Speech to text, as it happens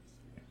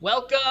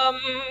Welcome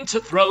to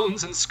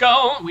Thrones and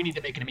Scone. We need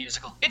to make it a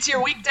musical. It's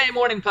your weekday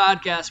morning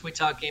podcast. We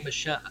talk where we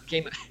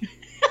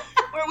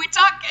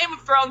talk Game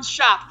of Thrones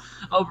shop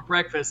over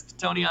breakfast.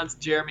 Tony Hans,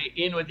 Jeremy,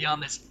 in with you on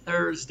this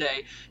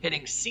Thursday,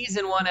 hitting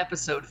season 1,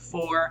 episode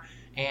 4,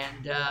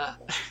 and you're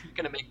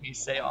gonna make me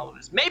say all of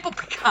this. Maple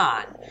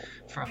pecan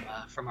from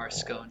our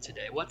scone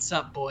today. What's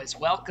up, boys?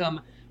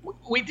 Welcome.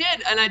 We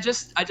did, and I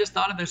just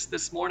thought of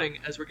this morning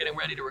as we're getting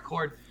ready to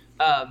record.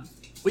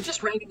 We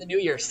just rang in the new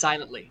year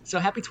silently. So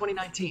happy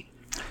 2019.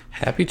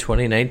 Happy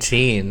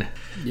 2019.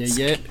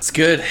 Yeah. It's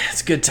good.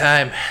 It's a good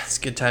time. It's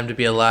a good time to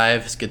be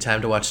alive. It's a good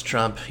time to watch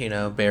Trump,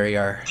 bury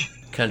our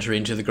country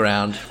into the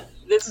ground.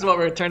 This is what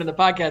we're turning the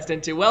podcast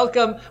into.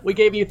 Welcome. We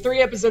gave you 3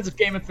 episodes of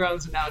Game of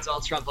Thrones, and now it's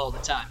all Trump all the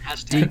time.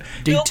 Hashtag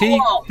DT.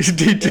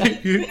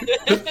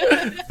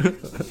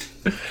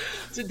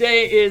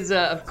 Today is,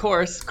 of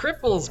course,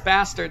 Cripples,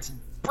 Bastards,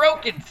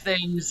 Broken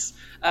Things.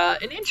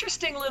 An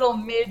interesting little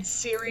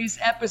mid-series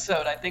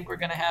episode. I think we're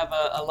going to have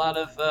a lot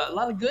of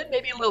good,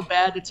 maybe a little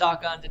bad to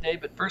talk on today.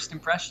 But first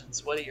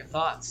impressions, what are your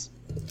thoughts?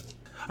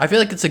 I feel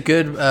like it's a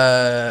good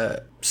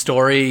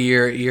story.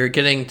 You're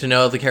getting to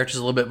know the characters a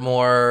little bit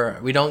more.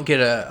 We don't get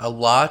a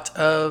lot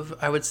of,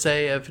 I would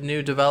say, of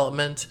new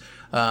development,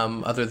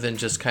 other than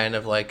just kind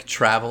of like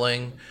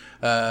traveling.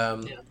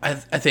 I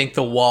think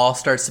the wall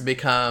starts to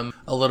become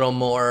a little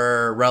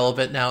more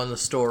relevant now in the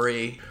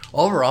story.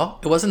 Overall,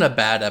 it wasn't a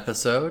bad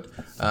episode.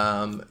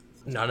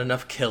 Not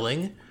enough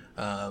killing,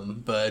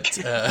 but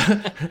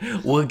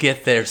we'll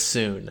get there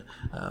soon.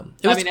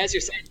 As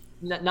you're saying,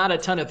 not a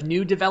ton of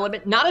new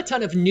development, not a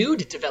ton of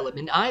nude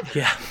development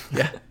either.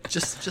 Yeah,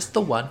 just the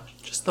one,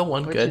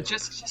 good.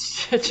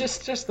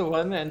 Just the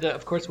one, and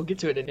of course we'll get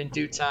to it in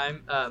due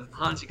time.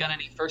 Hans, you got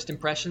any first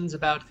impressions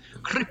about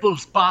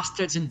Cripples,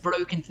 Bastards, and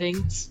Broken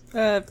Things?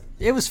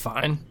 It was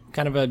fine.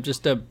 Kind of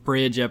just a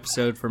bridge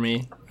episode for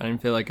me. I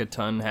didn't feel like a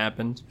ton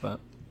happened, but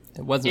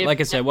it wasn't,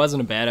 like I said, it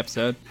wasn't a bad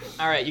episode.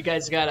 All right, you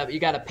guys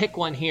gotta pick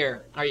one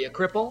here. Are you a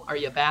cripple? Are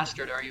you a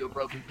bastard? Or are you a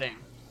broken thing?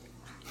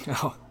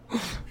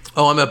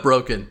 Oh, I'm a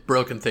broken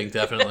thing,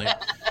 definitely. Yeah.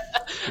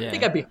 I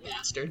think I'd be a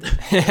bastard.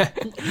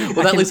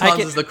 Well, that leaves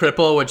Hans as the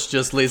cripple, which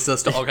just leads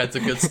us to all kinds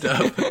of good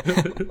stuff.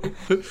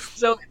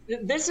 So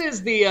this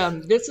is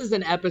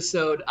an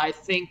episode, I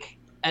think,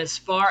 as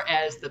far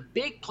as the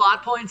big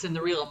plot points and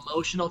the real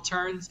emotional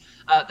turns,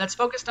 that's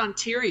focused on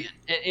Tyrion,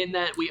 in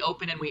that we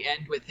open and we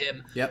end with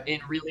him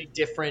in really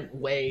different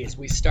ways.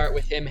 We start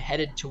with him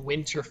headed to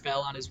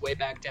Winterfell on his way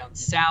back down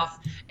south,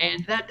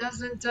 and that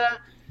doesn't go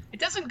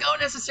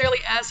necessarily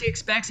as he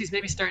expects. He's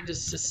maybe starting to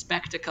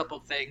suspect a couple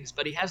things,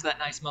 but he has that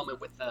nice moment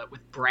with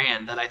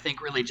Bran that I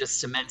think really just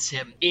cements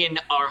him in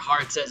our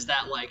hearts as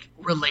that like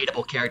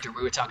relatable character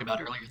we were talking about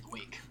earlier in the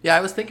week. Yeah, I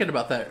was thinking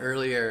about that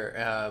earlier,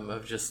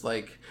 of just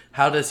like,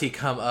 how does he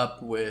come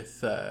up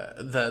with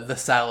the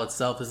saddle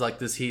itself? Is like,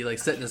 does he like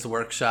sit in his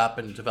workshop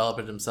and develop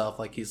it himself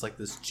like he's like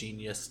this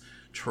genius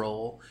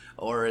troll,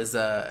 or is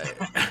I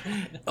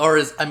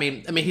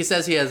mean he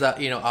says he has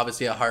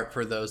obviously a heart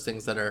for those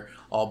things that are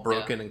all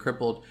broken and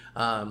crippled.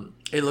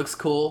 It looks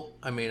cool.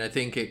 I mean, I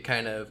think it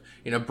kind of,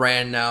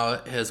 Bran now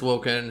has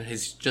woken.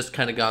 He's just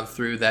kind of gone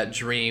through that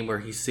dream where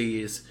he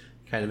sees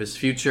kind of his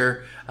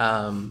future,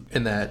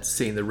 in that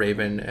seeing the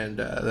raven and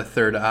the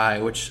third eye,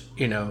 which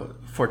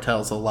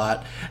foretells a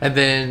lot. And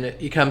then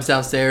he comes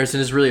downstairs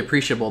and is really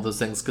appreciable of those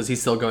things, because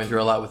he's still going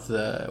through a lot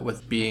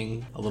with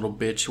being a little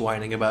bitch,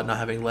 whining about not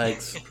having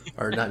legs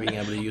or not being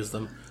able to use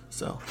them.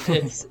 So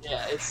it's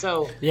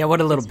so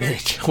what a little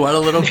bitch. What a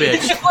little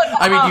bitch.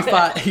 I mean,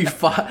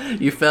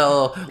 you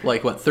fell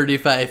like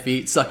 35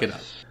 feet. Suck it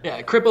up.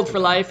 Yeah, crippled for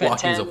life at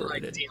 10.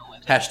 Overrated. Deal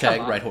with it.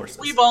 Hashtag ride horses.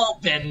 We've all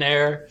been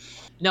there.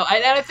 No,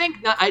 I think,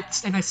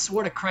 and I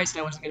swore to Christ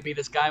I wasn't going to be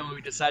this guy when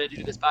we decided to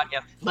do this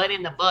podcast, but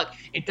in the book,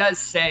 it does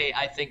say,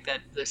 I think, that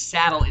the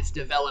saddle is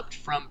developed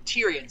from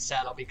Tyrion's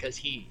saddle, because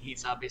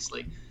he's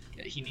obviously,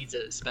 he needs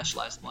a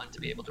specialized one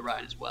to be able to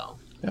ride as well.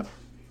 Yep.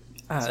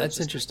 So that's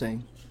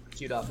interesting.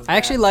 Off of I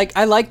actually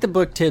like the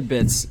book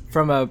tidbits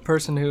from a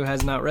person who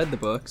has not read the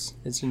books.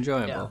 It's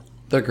enjoyable. Yeah.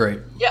 They're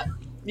great. Yeah.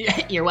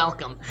 You're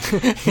welcome.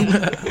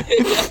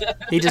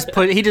 He just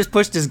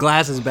pushed his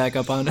glasses back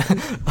up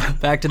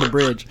back to the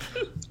bridge.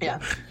 Yeah.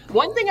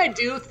 One thing I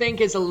do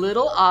think is a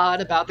little odd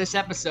about this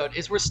episode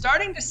is we're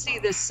starting to see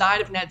this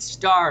side of Ned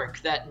Stark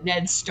that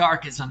Ned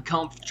Stark is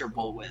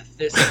uncomfortable with.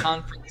 This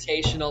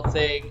confrontational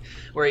thing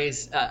where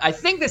he's... I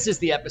think this is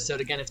the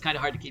episode. Again, it's kind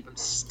of hard to keep him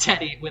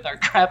steady with our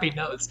crappy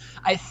notes.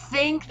 I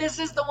think this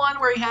is the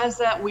one where he has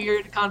that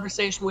weird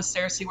conversation with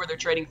Cersei where they're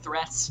trading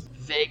threats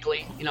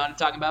vaguely. You know what I'm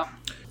talking about?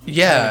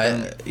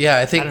 Yeah,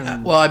 I think.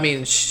 Well, I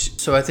mean,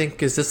 so I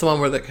think, is this the one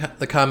where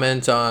the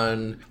comment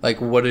on like,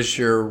 what is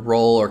your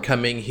role or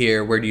coming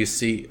here? Where do you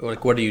see,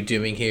 like, what are you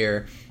doing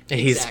here? And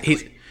he's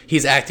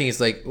acting. He's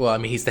like, well, I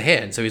mean, he's the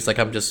hand, so he's like,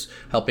 I'm just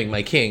helping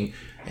my king,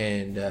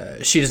 and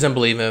she doesn't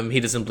believe him.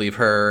 He doesn't believe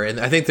her, and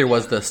I think there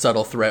was the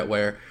subtle threat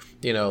where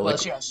You know, Well,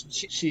 like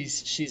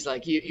she's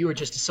like, you were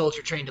just a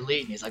soldier trained to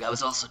lead. And he's like, I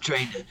was also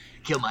trained to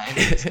kill my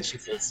enemies. And she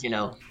says,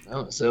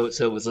 oh,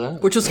 so was that.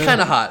 which was kind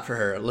of hot for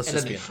her. Let's And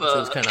just then be they honest. It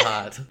was fuck. kind of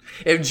hot.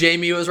 If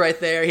Jamie was right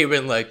there, he'd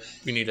been like,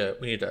 we need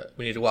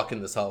to walk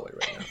in this hallway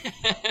right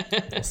now.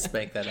 We'll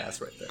spank that ass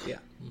right there. Yeah.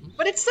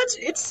 But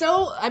it's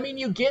so, I mean,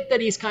 you get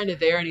that he's kind of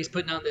there and he's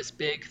putting on this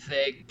big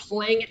thing,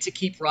 playing it to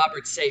keep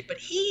Robert safe, but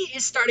he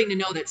is starting to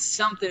know that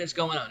something is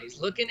going on. He's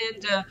looking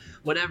into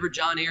whatever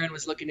John Aaron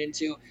was looking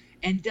into,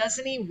 and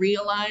doesn't he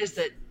realize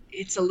that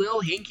it's a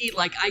little hinky?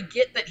 Like, I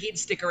get that he'd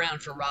stick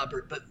around for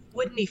Robert, but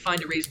wouldn't he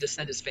find a reason to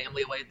send his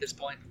family away at this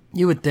point?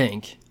 You would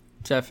think,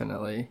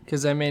 definitely,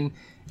 because I mean,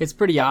 it's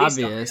pretty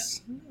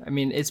obvious. I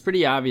mean, it's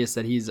pretty obvious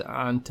that he's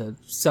onto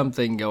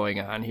something going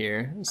on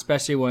here,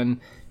 especially when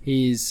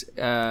he's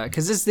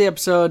because this is the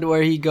episode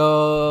where he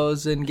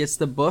goes and gets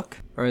the book,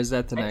 or is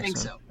that the next think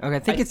one? so. Okay, I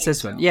think it's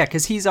this so. one. Yeah,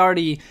 because he's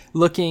already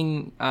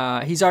looking.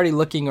 He's already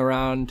looking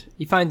around.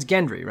 He finds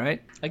Gendry,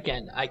 right?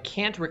 Again, I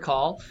can't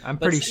recall. I'm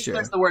but pretty since sure.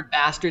 There's the word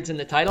bastards in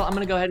the title. I'm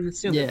going to go ahead and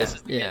assume Yeah, that this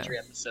is the yeah. entry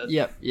episode.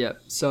 Yep.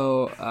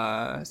 So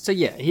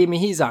yeah,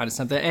 he's on to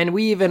something, and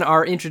we even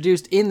are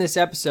introduced in this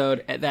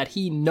episode that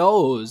he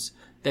knows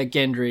that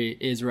Gendry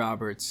is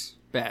Robert's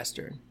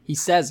bastard. He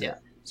says it. Yeah.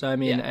 So I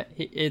mean,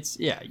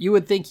 Yeah. you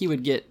would think he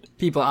would get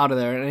people out of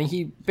there, and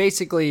he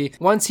basically,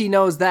 once he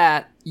knows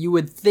that, you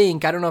would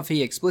think, I don't know if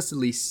he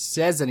explicitly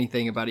says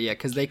anything about it yet,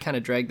 because they kind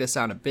of drag this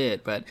on a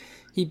bit, but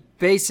he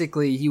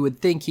would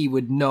think he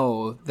would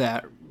know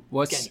that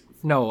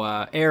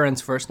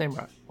Aaron's first name,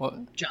 what?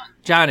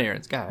 John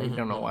Aaron's. God, I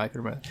don't know why I could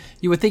remember.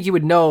 You would think he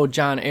would know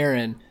John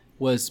Aaron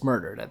was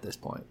murdered at this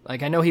point.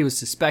 Like, I know he was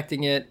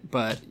suspecting it,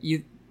 but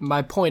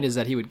my point is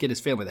that he would get his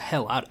family the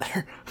hell out of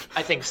there.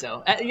 I think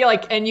so.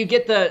 And you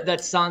get that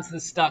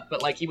Sansa's stuck,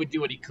 but like he would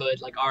do what he could.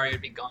 Like Arya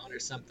would be gone or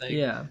something.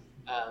 Yeah.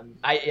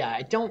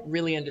 I don't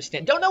really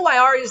understand. Don't know why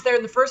Arya's there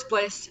in the first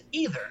place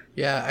either.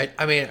 Yeah,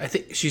 I mean, I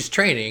think she's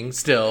training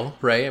still,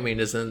 right? I mean,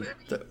 isn't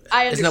that what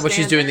she's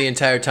understand doing that. the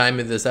entire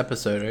time in this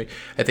episode, right?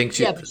 I think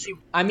she. Yeah, but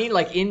I mean,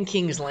 like in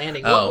King's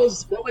Landing, Oh.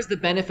 what was the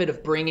benefit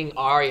of bringing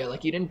Arya?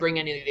 Like, you didn't bring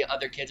any of the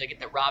other kids. I get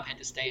that Rob had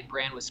to stay and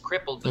Bran was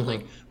crippled, but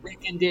like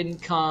Rickon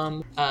didn't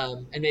come,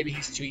 and maybe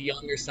he's too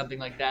young or something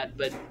like that.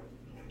 But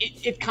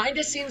it kind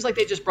of seems like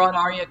they just brought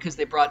Arya because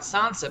they brought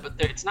Sansa, but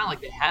it's not like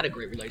they had a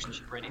great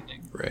relationship or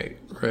anything.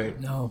 Right.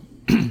 No.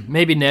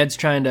 Maybe Ned's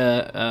trying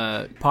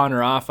to pawn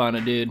her off on a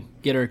dude.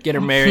 Get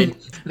her married.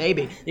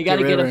 Maybe you got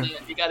to Get get rid him. of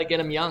her. You got to get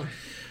him young.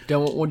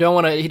 Don't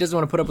want to. He doesn't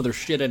want to put up with her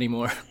shit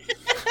anymore.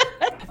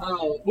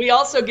 We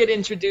also get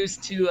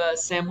introduced to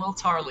Samwell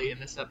Tarly in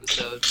this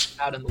episode,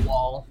 out on the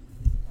wall.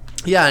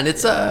 Yeah, and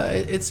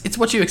it's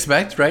what you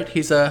expect, right?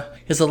 He's a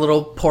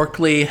little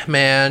porkly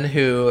man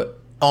who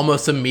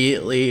almost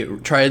immediately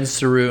tries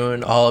to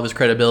ruin all of his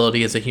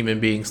credibility as a human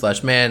being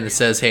 / man, and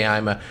says, "Hey,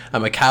 I'm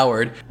a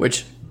coward,"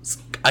 which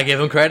I give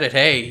him credit.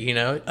 Hey,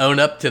 own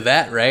up to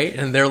that, right?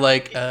 And they're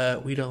like,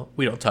 we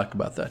don't talk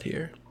about that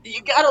here.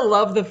 You gotta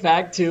love the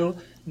fact too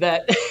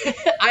that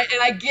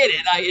I get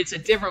it. It's a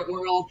different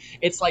world.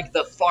 It's like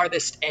the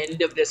farthest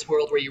end of this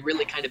world where you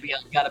really kind of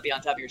gotta be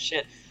on top of your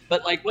shit.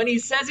 But like when he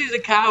says he's a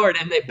coward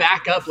and they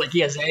back up like he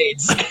has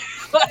AIDS,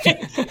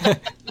 I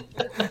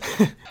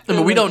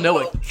mean, we don't know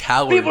what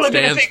coward people are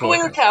gonna stands think for.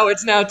 we're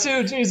cowards now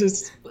too.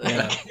 Jesus.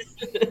 Yeah.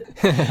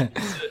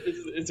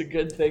 It's a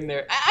good thing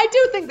there. I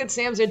do think that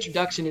Sam's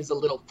introduction is a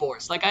little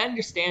forced. Like, I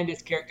understand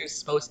his character is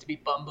supposed to be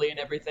bumbly and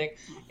everything.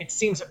 It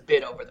seems a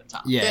bit over the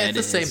top. Yeah, It's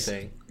the same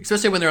thing,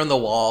 especially when they're on the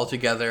wall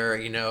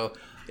together.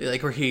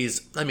 Like where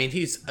he's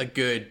a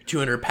good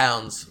 200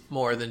 pounds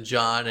more than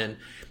John, and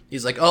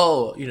he's like,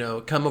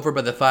 oh, come over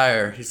by the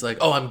fire. He's like,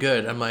 oh, I'm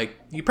good. I'm like,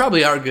 you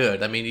probably are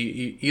good. I mean,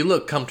 you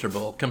look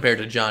comfortable compared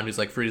to John, who's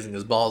like freezing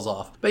his balls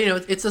off. But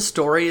it's a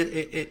story.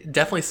 It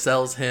definitely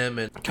sells him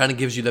and kind of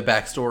gives you the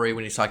backstory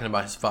when he's talking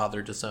about his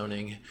father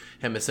disowning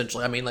him.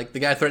 Essentially, I mean, like the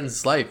guy threatens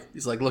his life.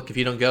 He's like, look, if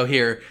you don't go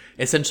here,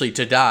 essentially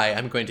to die,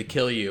 I'm going to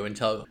kill you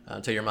until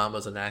your mom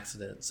was an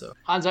accident. So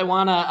Hans, I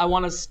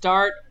wanna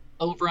start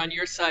over on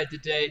your side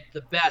today.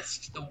 The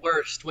best, the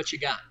worst. What you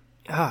got?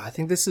 I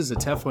think this is a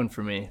tough one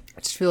for me.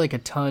 I just feel like a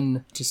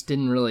ton just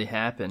didn't really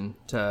happen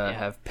to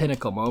have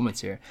pinnacle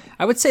moments here.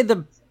 I would say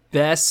the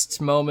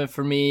best moment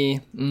for me,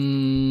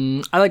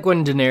 I like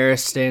when Daenerys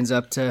stands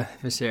up to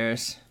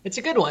Viserys. It's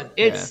a good one.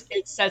 It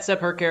sets up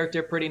her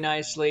character pretty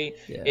nicely.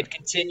 Yeah. It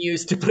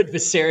continues to put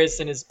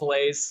Viserys in his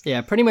place.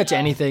 Yeah, pretty much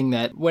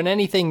when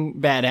anything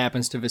bad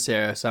happens to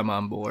Viserys, I'm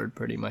on board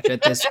pretty much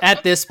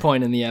at this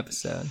point in the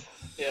episode.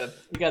 Yeah,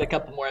 we got a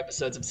couple more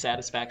episodes of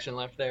satisfaction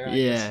left there. I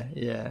Yeah, guess.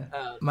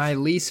 yeah. My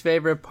least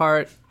favorite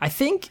part, I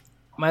think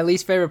my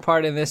least favorite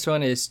part in this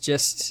one is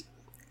just,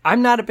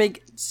 I'm not a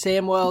big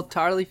Samwell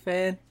Tarly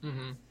fan.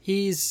 Mm-hmm.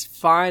 He's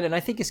fine, and I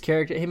think his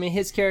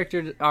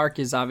character arc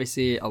is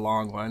obviously a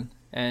long one.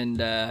 And,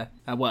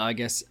 well, I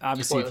guess,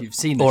 obviously, if you've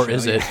seen the show. Or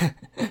is it?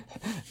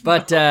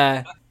 But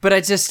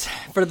I just,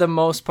 for the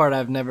most part,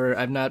 I've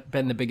not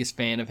been the biggest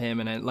fan of him.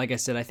 And like I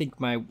said, I think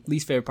my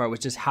least favorite part was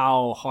just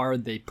how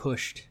hard they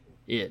pushed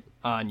it.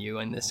 on you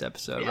in this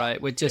episode,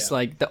 right? With just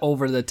like the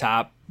over the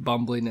top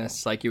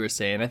bumbliness, like you were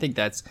saying. I think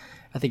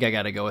I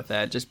got to go with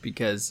that just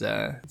because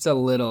it's a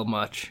little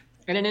much.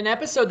 And in an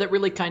episode that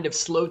really kind of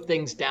slowed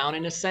things down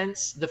in a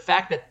sense, the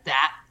fact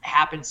that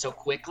happened so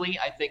quickly,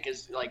 I think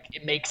is like,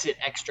 it makes it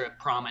extra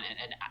prominent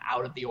and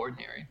out of the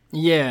ordinary.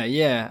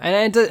 Yeah.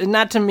 And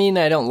not to mean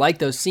that I don't like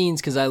those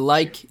scenes, because I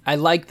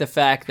like the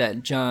fact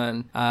that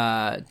John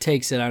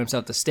takes it on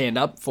himself to stand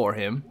up for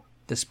him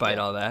despite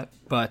all that.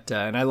 But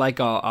and I like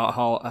how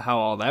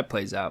all that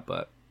plays out.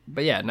 But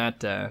yeah,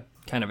 not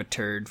kind of a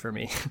turd for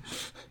me.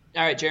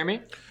 All right,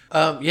 Jeremy?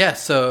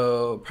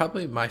 So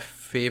probably my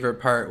favorite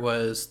part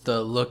was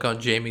the look on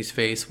Jamie's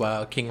face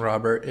while King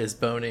Robert is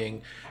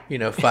boning,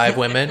 5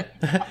 women.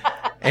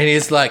 And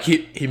he's like,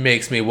 he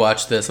makes me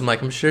watch this. I'm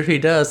like, I'm sure he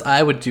does.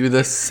 I would do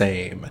the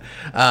same.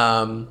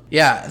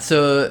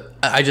 So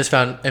I just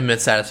found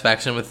immense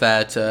satisfaction with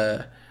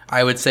that.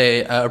 I would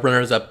say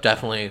runners-up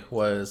definitely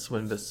was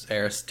when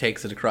Viserys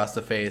takes it across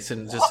the face.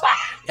 And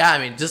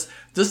just,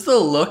 just the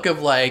look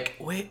of like,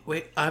 wait,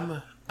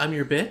 I'm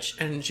your bitch?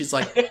 And she's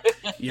like,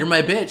 you're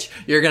my bitch.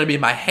 You're going to be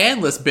my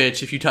handless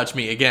bitch if you touch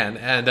me again.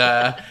 And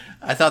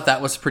I thought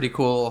that was pretty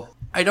cool.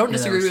 I don't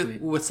disagree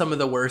with some of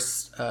the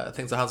worst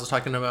things that Hans was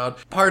talking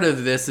about. Part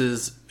of this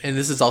is, and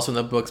this is also in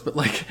the books, but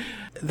like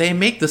they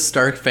make the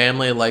Stark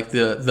family like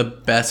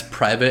the best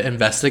private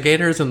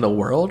investigators in the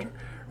world.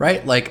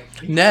 Right? Like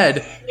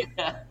Ned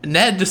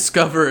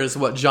discovers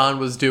what Jon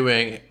was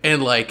doing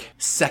in like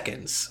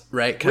seconds,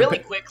 right? Really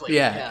quickly.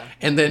 Yeah.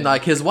 And then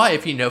like his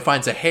wife,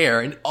 finds a hair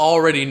and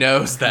already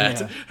knows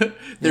that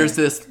there's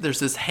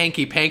this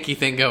hanky-panky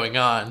thing going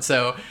on.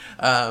 So,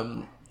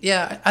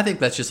 I think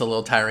that's just a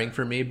little tiring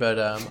for me, but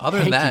other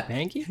than that,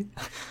 hanky?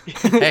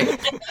 Hey,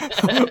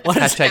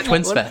 hashtag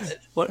twins fest.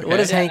 What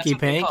does hanky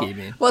panky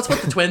mean? Well, it's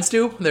what the twins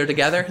do when they're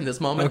together in this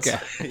moment. Okay,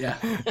 yeah,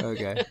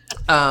 okay.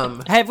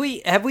 Have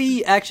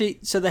we actually?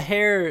 So the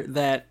hair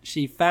that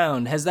she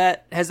found, has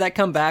that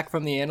come back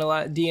from the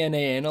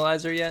DNA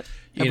analyzer yet?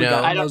 Have we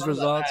gotten those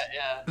results?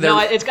 No,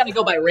 it's got to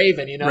go by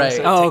Raven. Right.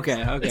 So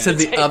okay. It's in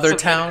the other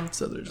town,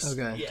 so there's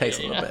takes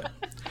a little bit.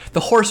 The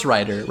horse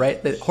rider,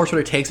 right? The horse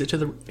rider takes it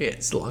to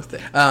it's a long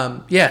thing.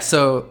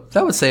 So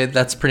I would say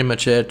that's pretty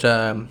much it.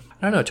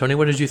 I don't know, Tony,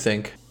 what did you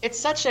think? It's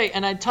such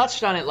and I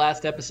touched on it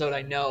last episode,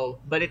 I know,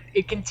 but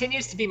it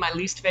continues to be my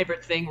least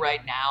favorite thing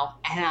right now.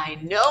 And I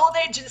know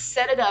they just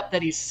set it up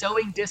that he's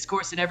sowing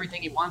discourse and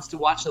everything. He wants to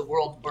watch the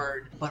world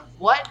burn. But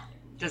what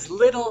does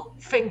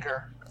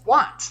Littlefinger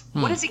want?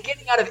 What is he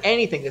getting out of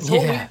anything? This whole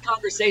weird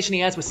conversation he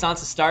has with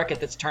Sansa Stark at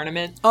this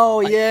tournament.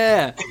 Oh,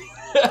 yeah.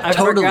 I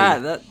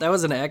forgot. That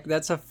was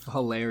that's a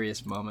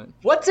hilarious moment.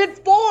 What's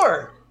it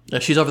for?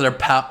 She's over there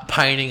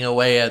pining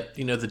away at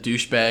the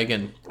douchebag,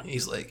 and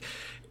he's like,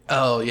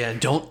 "Oh yeah,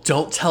 don't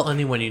tell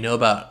anyone you know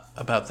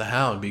about the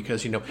Hound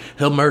because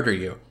he'll murder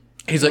you."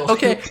 He's like,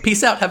 "Okay,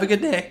 peace out, have a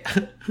good day."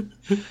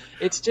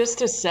 It's just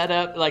to set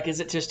up, like, is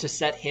it just to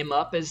set him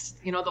up as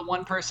the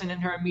one person in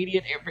her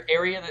immediate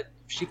area that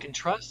she can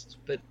trust,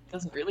 but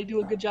doesn't really do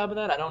a good job of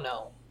that? I don't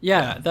know.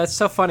 Yeah, that's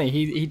so funny.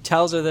 He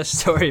tells her this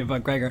story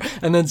about Gregor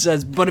and then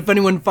says, "But if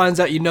anyone finds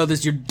out you know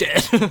this, you're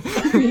dead."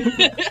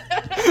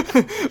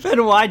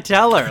 Then why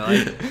tell her?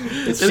 Like,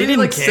 she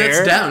didn't care.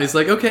 Sits down. He's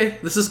like, "Okay,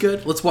 this is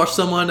good. Let's watch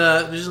someone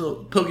just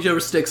poke each other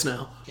with sticks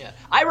now." Yeah,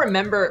 I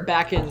remember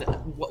back in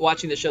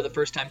watching the show the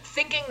first time,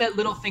 thinking that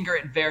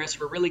Littlefinger and Varys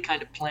were really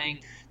kind of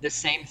playing the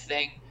same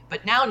thing.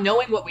 But now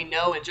knowing what we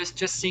know and just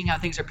seeing how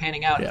things are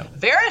panning out,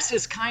 Varys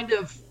is kind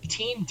of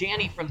Team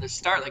Dany from the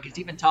start. Like he's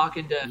even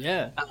talking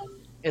to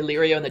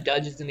Illyrio and the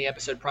Dungeons in the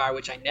episode prior,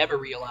 which I never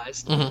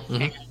realized.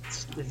 And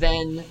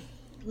then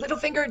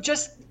Littlefinger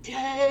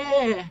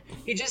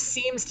he just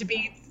seems to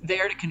be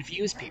there to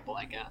confuse people,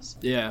 I guess.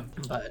 Yeah.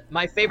 But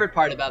my favorite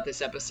part about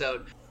this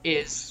episode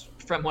is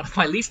from one of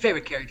my least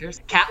favorite characters,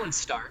 Catelyn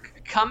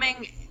Stark,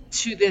 coming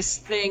to this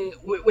thing,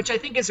 which I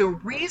think is a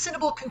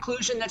reasonable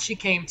conclusion that she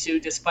came to,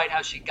 despite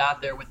how she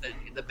got there with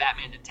the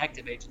Batman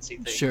Detective Agency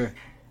thing. Sure.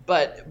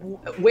 But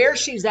where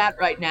she's at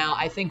right now,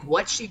 I think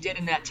what she did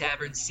in that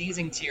tavern,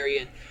 seizing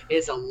Tyrion,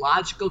 is a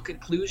logical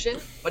conclusion,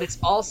 but it's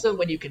also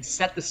when you can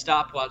set the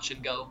stopwatch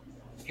and go,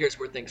 here's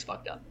where things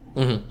fucked up.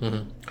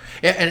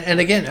 Yeah, and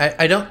again,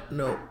 I don't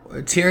know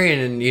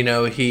Tyrion, and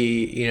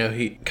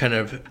he kind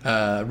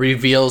of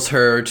reveals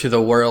her to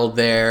the world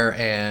there,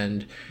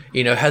 and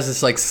has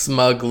this like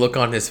smug look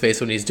on his face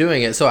when he's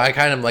doing it. So I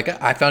kind of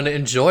I found it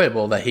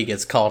enjoyable that he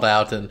gets called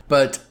out,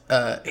 but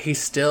he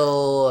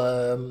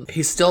still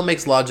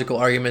makes logical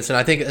arguments, and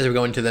I think as we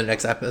go into the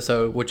next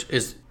episode, which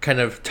is kind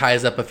of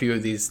ties up a few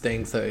of these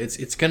things, so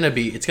it's gonna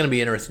be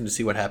interesting to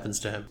see what happens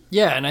to him.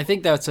 Yeah, and I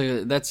think that's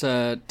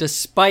a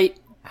despite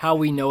how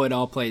we know it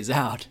all plays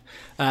out.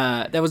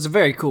 That was a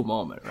very cool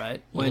moment,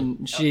 right?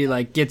 When she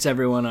gets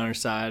everyone on her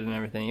side and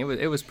everything.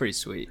 It was pretty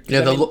sweet.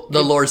 Yeah,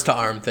 the lures to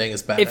arm thing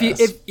is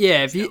badass.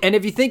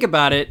 If you think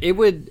about it,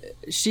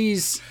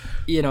 she's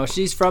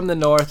from the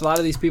north. A lot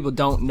of these people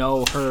don't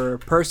know her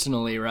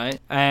personally, right?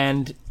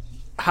 And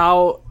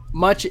how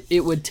much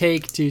it would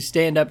take to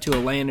stand up to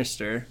a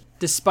Lannister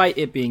despite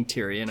it being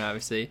Tyrion,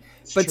 obviously.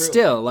 But true.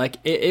 still, like,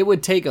 it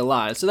would take a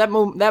lot. So that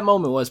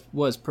moment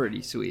was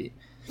pretty sweet.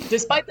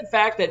 Despite the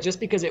fact that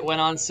just because it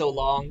went on so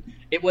long,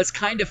 it was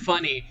kind of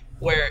funny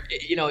where,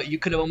 you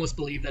could have almost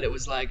believed that it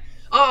was like,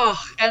 oh,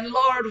 and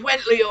Lord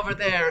Wentley over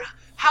there,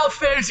 how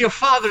fares your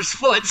father's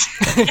foot?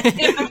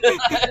 It'd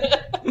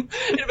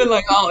have been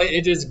like, oh,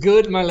 it is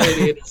good, my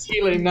lady. It's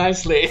healing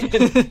nicely.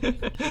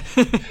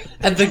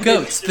 And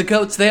the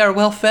goats, they are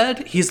well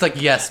fed? He's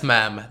like, yes,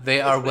 ma'am,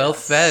 they are well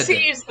fed.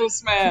 Seize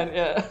this man,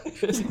 yeah.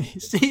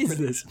 Seize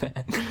this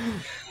man.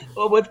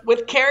 Well,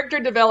 with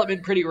character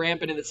development pretty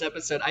rampant in this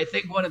episode, I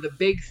think one of the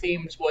big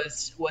themes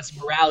was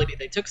morality.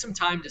 They took some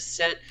time to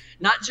set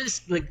not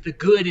just like the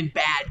good and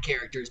bad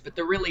characters, but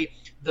the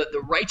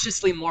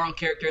righteously moral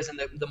characters and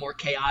the more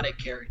chaotic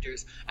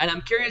characters. And I'm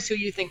curious who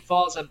you think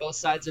falls on both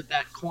sides of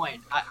that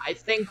coin. I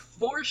think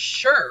for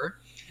sure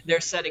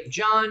they're setting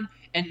Jon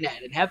and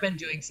Ned, and have been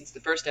doing since the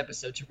first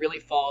episode, to really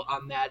fall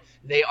on that.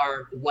 They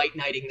are white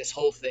knighting this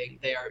whole thing.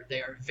 They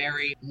are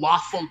very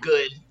lawful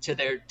good to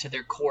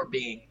their core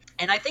being.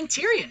 And I think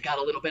Tyrion got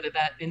a little bit of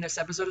that in this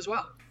episode as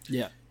well.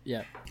 Yeah.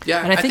 And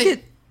I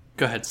think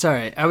Go ahead.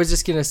 Sorry, I was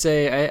just gonna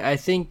say I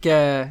think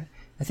there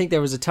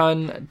was a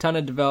ton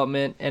of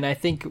development, and I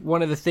think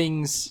one of the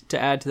things to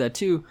add to that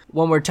too,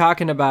 when we're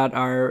talking about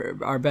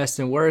our best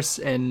and worst,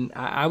 and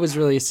I was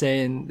really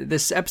saying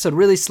this episode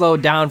really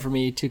slowed down for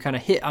me to kind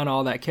of hit on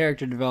all that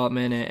character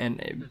development, and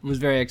it was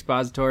very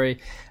expository,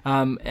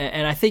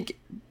 and I think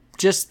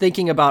just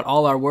thinking about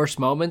all our worst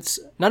moments,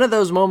 none of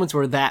those moments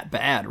were that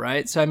bad,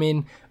 right? So, I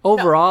mean,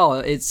 overall,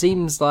 it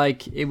seems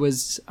like it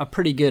was a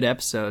pretty good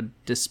episode,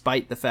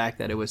 despite the fact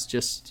that it was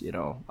just,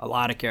 a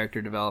lot of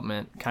character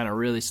development, kind of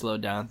really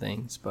slowed down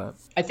things. But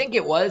I think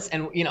it was,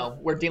 and,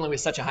 we're dealing with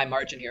such a high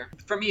margin here.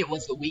 For me, it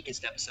was the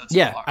weakest episode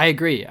so far. I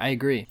agree.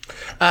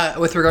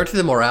 With regard to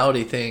the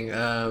morality thing,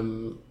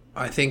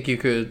 I think you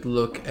could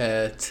look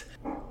at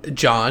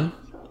Jon.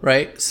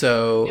 Right?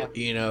 So,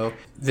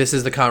 this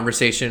is the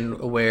conversation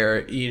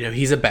where,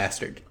 he's a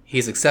bastard.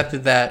 He's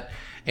accepted that,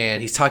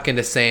 and he's talking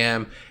to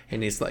Sam,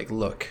 and he's like,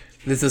 look,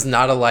 this is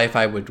not a life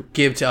I would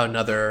give to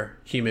another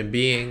human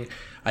being.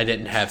 I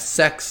didn't have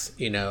sex,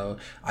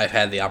 I've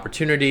had the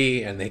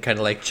opportunity, and they kind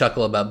of like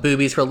chuckle about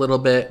boobies for a little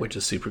bit, which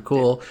is super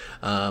cool.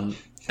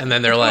 And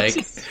then they're like,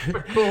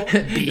 cool.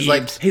 he's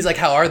like,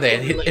 how are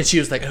they? And she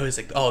was like,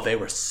 oh, they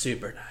were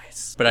super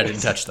nice. But I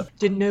didn't touch them.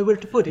 Didn't know where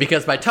to put it.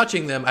 Because by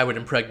touching them, I would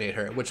impregnate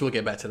her, which we'll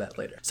get back to that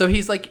later. So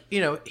he's like,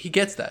 he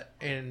gets that.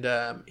 And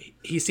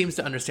he seems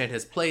to understand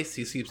his place.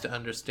 He seems to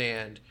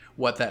understand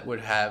what that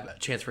would have a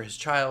chance for his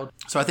child.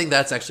 So I think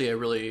that's actually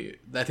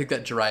I think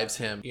that drives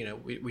him.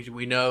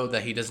 We know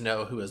that he doesn't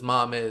know who his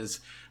mom is,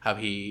 how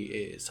he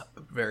is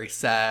very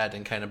sad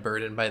and kind of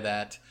burdened by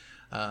that.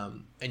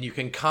 And you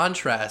can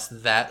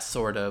contrast that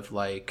sort of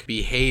like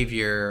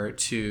behavior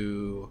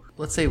to,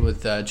 let's say,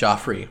 with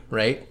Joffrey,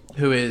 right?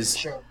 Who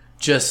is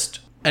just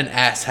an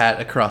asshat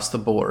across the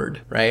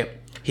board, right?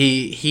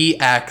 He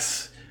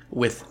acts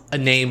with a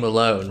name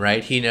alone,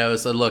 right? He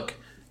knows that, look,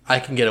 I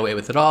can get away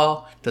with it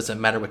all. Doesn't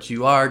matter what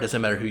you are.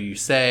 Doesn't matter who you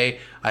say.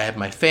 I have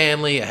my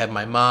family. I have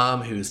my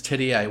mom, who's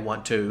titty. I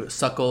want to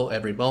suckle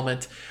every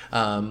moment.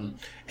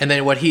 And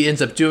then what he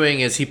ends up doing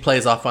is he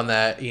plays off on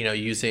that,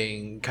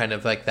 using kind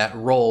of like that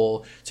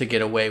role to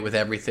get away with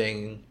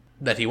everything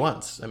that he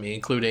wants. I mean,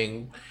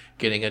 including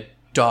getting a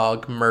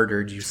dog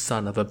murdered, you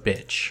son of a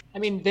bitch. I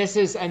mean, this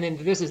is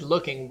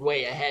looking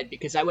way ahead,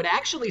 because I would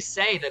actually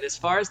say that as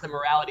far as the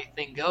morality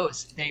thing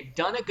goes, they've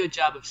done a good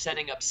job of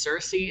setting up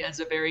Cersei as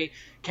a very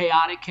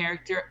chaotic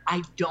character.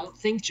 I don't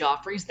think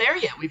Joffrey's there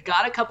yet. We've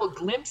got a couple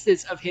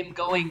glimpses of him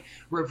going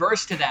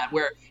reverse to that,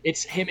 where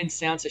it's him and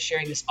Sansa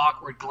sharing this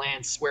awkward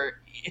glance where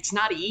it's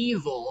not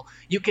evil.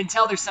 You can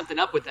tell there's something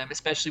up with them,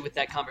 especially with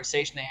that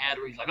conversation they had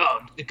where he's like, oh,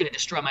 they're going to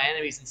destroy my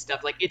enemies and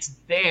stuff. Like, it's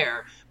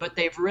there, but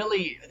they've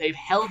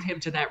held him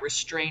to that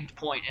restrained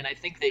point, and I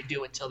think they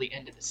do until the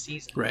end of the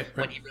season, right.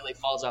 when he really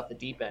falls off the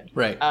deep end.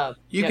 Right.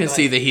 You can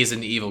see that he's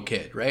an evil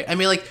kid, right? I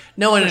mean, like,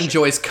 no one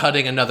enjoys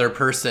cutting another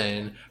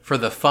person for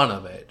the fun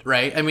of it,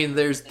 right? I mean,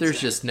 there's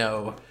just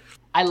no...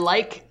 I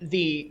like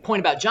the point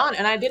about Jon,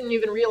 and I didn't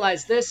even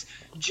realize this.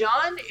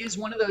 Jon is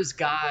one of those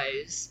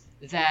guys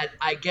that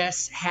I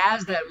guess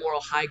has that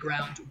moral high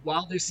ground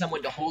while there's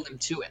someone to hold him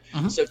to it.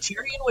 Mm-hmm. So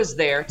Tyrion was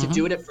there to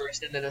do it at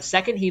first, and then the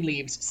second he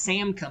leaves,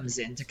 Sam comes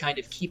in to kind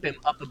of keep him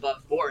up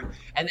above board.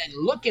 And then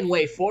looking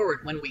way forward,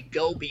 when we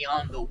go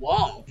beyond the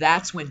wall,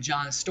 that's when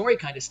Jon's story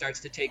kind of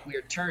starts to take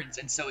weird turns.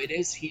 And so it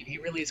is, he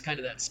really is kind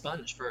of that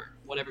sponge for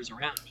whatever's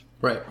around.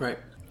 Right.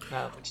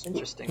 Which is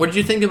interesting. What did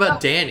you think about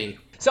Dany?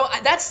 So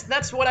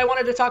that's what I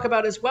wanted to talk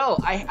about as well.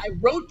 I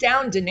wrote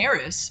down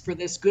Daenerys for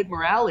this good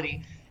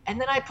morality, and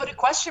then I put a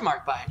question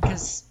mark by it,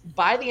 because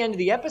by the end of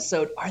the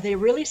episode, are they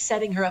really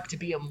setting her up to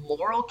be a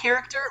moral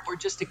character, or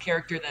just a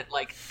character that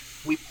like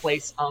we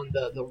place on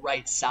the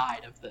right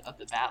side of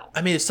the battle?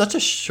 I mean, it's such a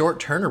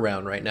short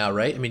turnaround right now,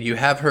 right? I mean, you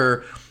have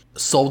her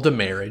sold to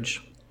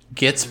marriage,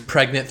 gets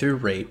pregnant through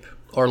rape,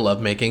 or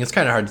lovemaking. It's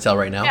kind of hard to tell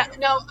right now. Yeah,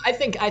 no, I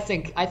think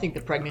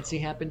the pregnancy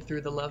happened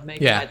through the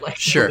lovemaking. Yeah, I'd like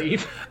sure. to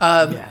believe.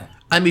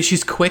 I mean,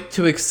 she's quick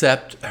to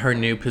accept her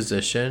new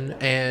position,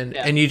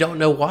 and you don't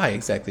know why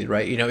exactly,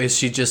 right? You know, is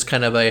she just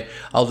kind of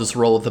I'll just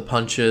roll with the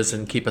punches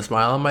and keep a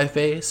smile on my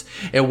face?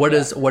 And what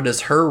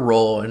is her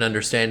role in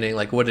understanding,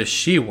 like, what does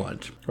she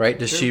want, right?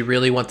 Does she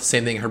really want the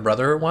same thing her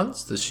brother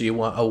wants? Does she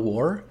want a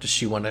war? Does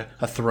she want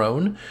a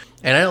throne?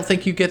 And I don't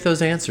think you get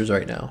those answers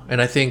right now.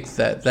 And I think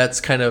that's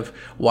kind of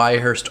why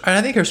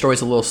I think her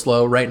story's a little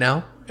slow right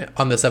now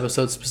on this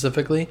episode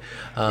specifically.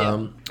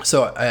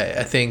 So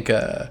I think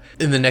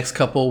in the next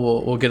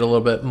couple we'll get a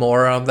little bit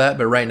more on that.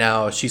 But right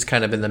now she's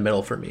kind of in the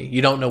middle for me.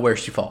 You don't know where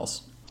she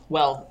falls.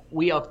 Well,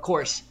 we of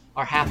course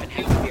are half and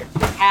half here.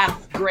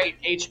 Half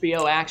great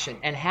HBO action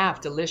and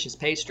half delicious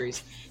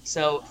pastries.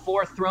 So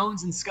for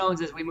Thrones and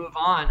Scones, as we move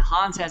on,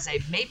 Hans has a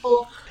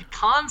maple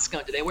pecan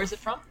scone today. Where's it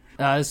from?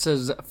 This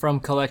is from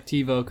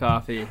Collectivo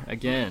Coffee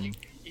again.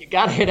 You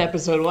gotta hit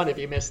episode 1 if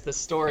you missed the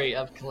story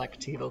of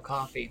Collectivo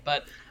Coffee.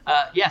 But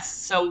yes,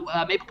 so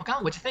maple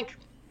pecan, what'd you think?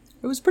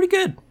 It was pretty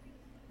good.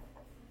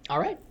 All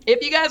right.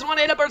 If you guys want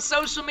to hit up our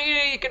social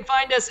media, you can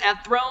find us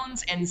at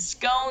Thrones and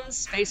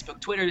Scones,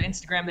 Facebook, Twitter,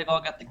 Instagram. They've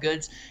all got the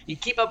goods. You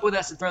keep up with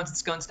us at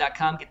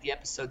thronesandscones.com. Get the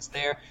episodes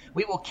there.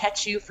 We will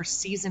catch you for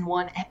season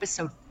 1,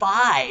 episode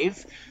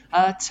 5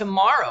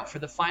 tomorrow for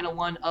the final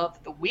one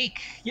of the week.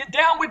 You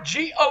down with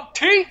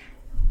GOT?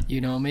 You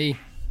know me.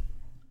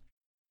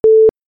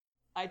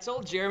 I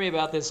told Jeremy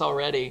about this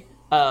already.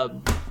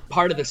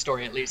 Part of the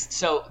story, at least.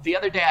 So the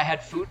other day I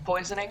had food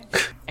poisoning,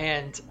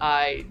 and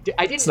I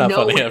didn't It's not know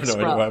funny. what I have it no was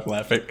idea from. why I'm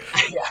laughing.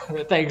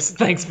 Yeah,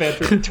 thanks, man,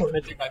 for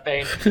tormenting my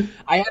pain.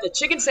 I had a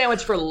chicken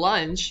sandwich for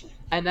lunch,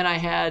 and then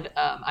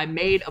I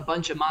made a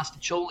bunch of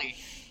mostaccioli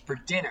for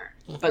dinner.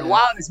 But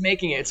while I was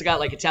making it, it's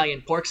got like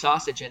Italian pork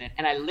sausage in it,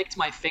 and I licked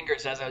my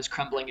fingers as I was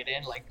crumbling it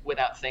in, like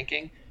without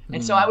thinking.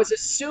 And so I was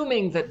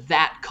assuming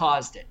that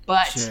caused it,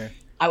 but. Sure.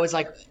 I was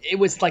like, it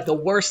was like the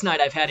worst night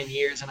I've had in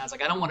years, and I was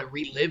like, I don't want to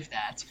relive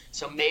that,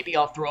 so maybe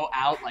I'll throw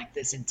out like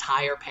this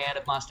entire pan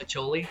of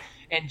mostaccioli.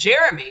 And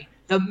Jeremy,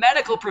 the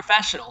medical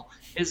professional,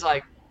 is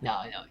like,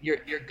 no, you're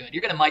good.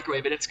 You're gonna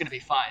microwave it. It's gonna be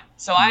fine.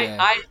 So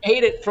I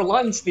ate it for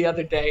lunch the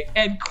other day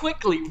and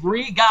quickly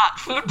got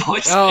food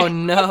poisoning. Oh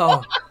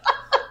no.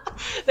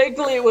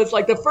 Thankfully, it was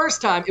like the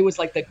first time, it was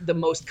like the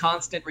most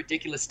constant,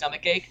 ridiculous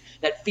stomach ache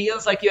that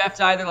feels like you have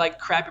to either like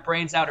crap your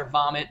brains out or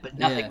vomit, but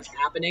nothing was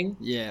happening.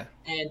 Yeah.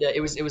 And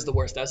it was the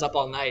worst. I was up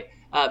all night.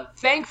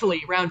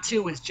 Thankfully, round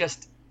 2 was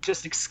just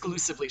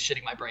exclusively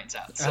shitting my brains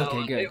out. So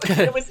Okay, good.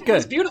 It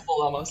was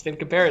beautiful almost in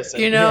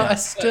comparison. You know, I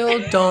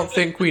still don't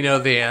think we know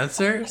the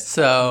answer,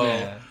 so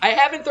Yeah. I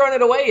haven't thrown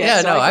it away yet.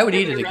 Yeah, so no, I can would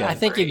give eat it around again. I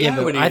think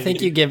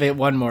three. you give it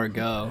one more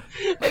go.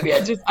 Maybe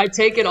I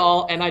take it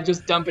all and I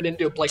just dump it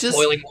into like Just-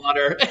 boiling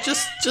water.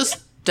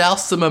 just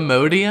douse some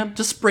Imodium,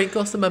 just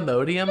sprinkle some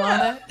Imodium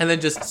on it, and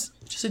then just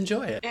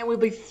enjoy it. And we'll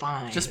be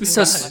fine. Just be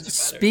So fine.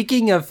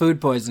 speaking of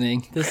food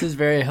poisoning, this is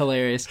very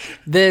hilarious.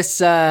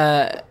 This,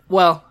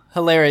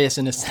 hilarious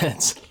in a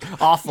sense,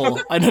 awful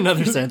in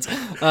another sense.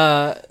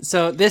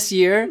 So this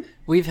year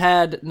we've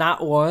had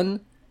not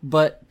one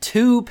but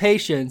 2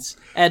 patients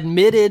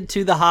admitted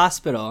to the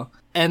hospital,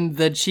 and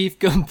the chief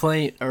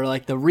complaint, or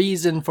like the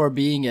reason for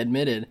being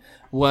admitted,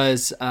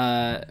 was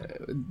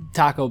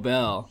Taco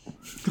Bell.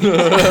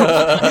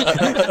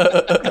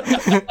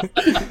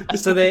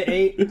 So they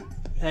ate.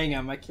 Hang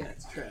on, my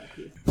cat's trapped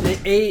here.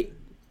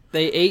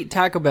 They ate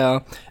Taco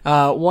Bell.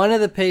 One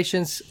of the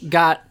patients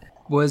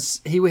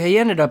he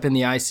ended up in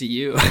the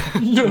ICU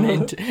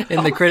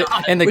in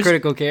the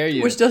critical care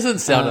unit. Which doesn't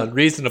sound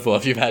unreasonable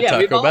if you've had yeah,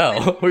 we've Taco all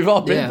Bell. We've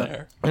all been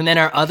there. And then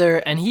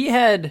he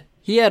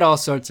had all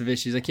sorts of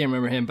issues. I can't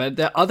remember him, but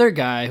the other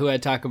guy who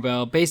had Taco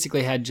Bell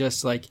basically had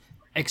just like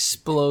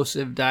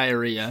explosive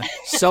diarrhea.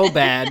 So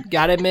bad,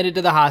 got admitted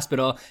to the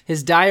hospital.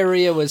 His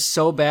diarrhea was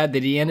so bad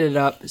that he ended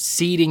up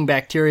seeding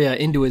bacteria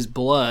into his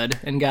blood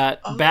and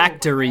got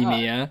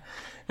bacteremia.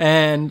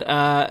 And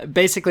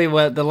basically,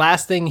 the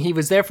last thing, he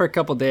was there for a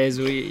couple days.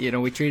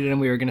 We treated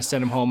him. We were going to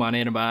send him home on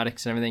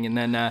antibiotics and everything. And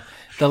then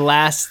the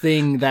last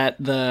thing that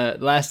the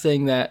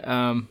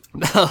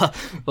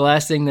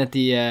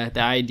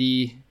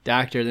ID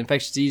doctor, the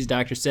infectious disease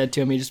doctor, said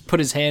to him, he just put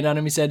his hand on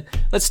him. He said,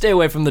 "Let's stay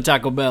away from the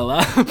Taco Bell."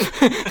 Huh?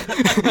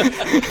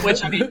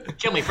 Which, I mean,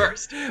 kill me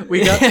first.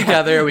 We got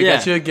together. We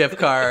got you a gift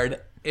card.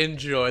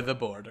 Enjoy the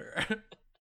border.